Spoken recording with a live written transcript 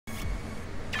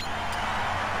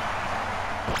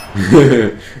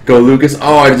Go, Lucas.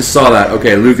 Oh, I just saw that.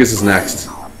 Okay, Lucas is next.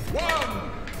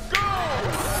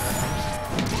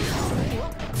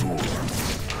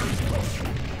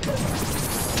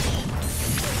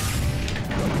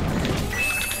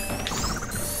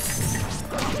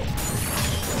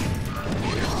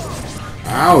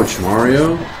 Ouch,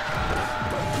 Mario.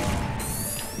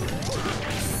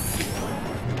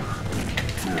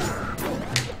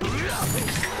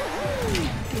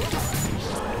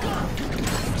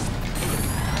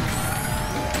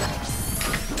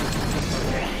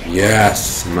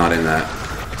 Yes, I'm not in that.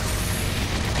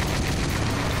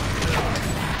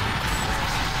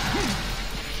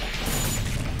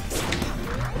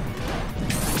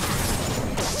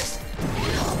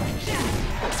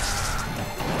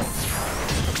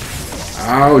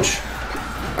 Ouch.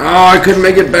 Oh, I couldn't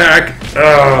make it back.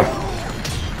 Ugh.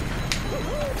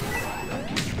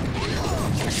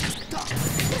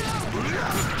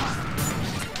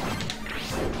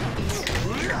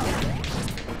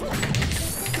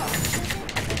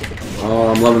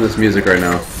 Oh, I'm loving this music right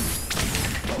now.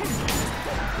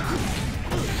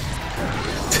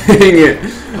 Dang it.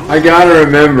 I gotta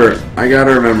remember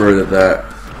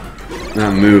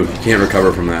that move. You can't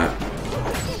recover from that.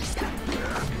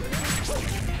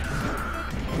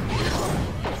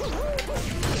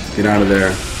 Get out of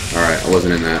there. Alright, I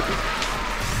wasn't in that.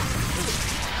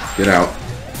 Get out.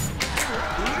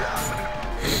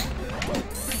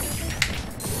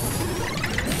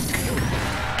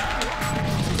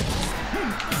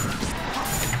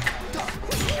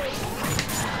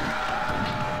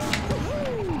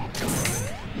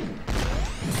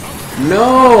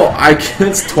 No!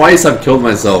 It's twice I've killed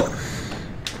myself.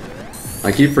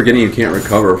 I keep forgetting you can't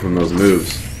recover from those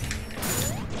moves.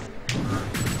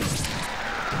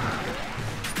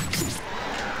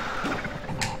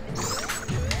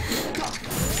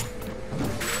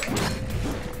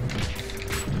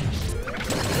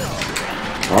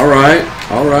 Alright,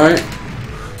 alright.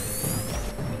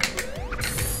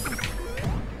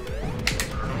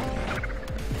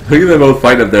 Look at them both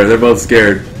fighting up there, they're both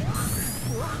scared.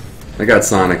 I got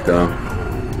Sonic though.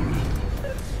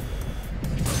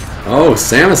 Oh,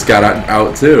 Samus got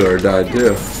out too, or died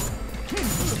too.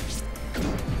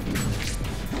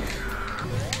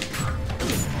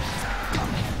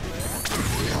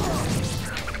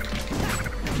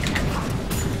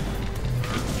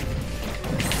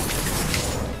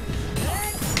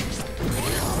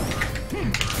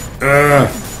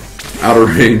 Out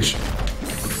of range.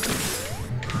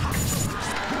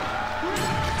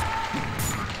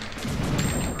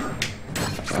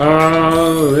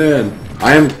 Oh man,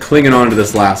 I am clinging on to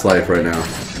this last life right now.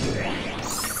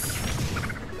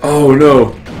 Oh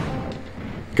no.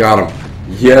 Got him.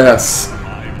 Yes.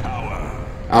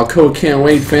 Alcoa can't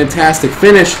wait. Fantastic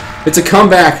finish. It's a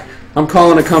comeback. I'm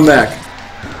calling a comeback.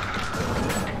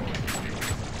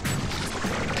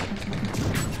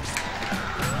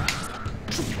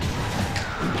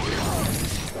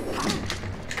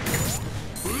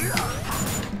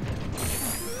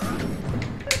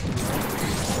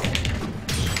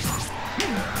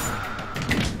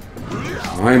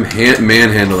 I'm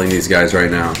manhandling these guys right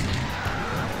now.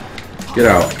 Get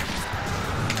out.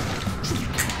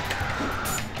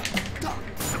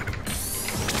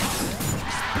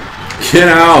 Get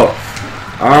out!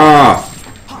 Ah!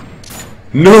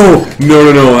 No! No,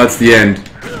 no, no, that's the end.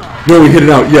 No, we hit it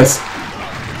out, yes!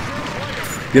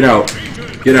 Get out.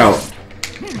 Get out.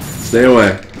 Stay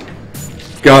away.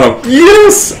 Got him.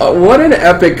 Yes! What an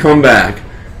epic comeback.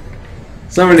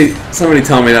 Somebody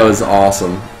tell me that was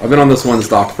awesome. I've been on this one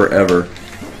stock forever.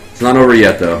 It's not over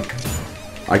yet, though.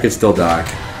 I could still die.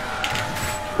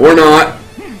 Or not.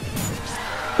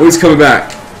 Oh, he's coming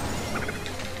back.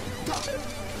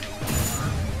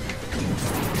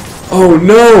 Oh,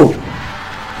 no!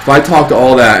 If I talk to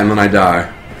all that and then I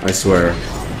die, I swear.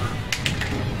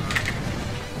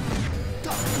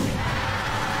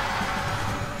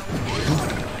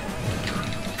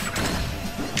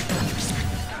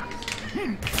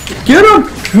 Get him!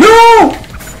 No!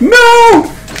 No!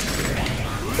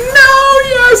 No!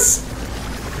 Yes!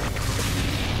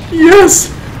 Yes!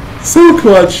 So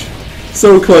clutch.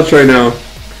 So clutch right now.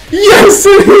 Yes!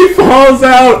 And he falls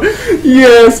out!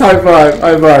 Yes! High five.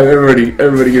 High five.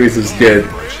 Everybody give me some skid.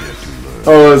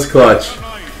 Oh, that was clutch.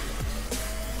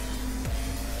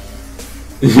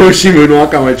 Yoshi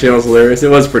Moonwalk on my channel is hilarious. It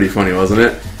was pretty funny, wasn't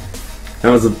it?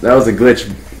 That was a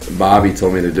glitch Bobby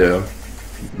told me to do.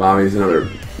 Bobby's another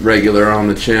regular on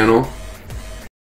the channel.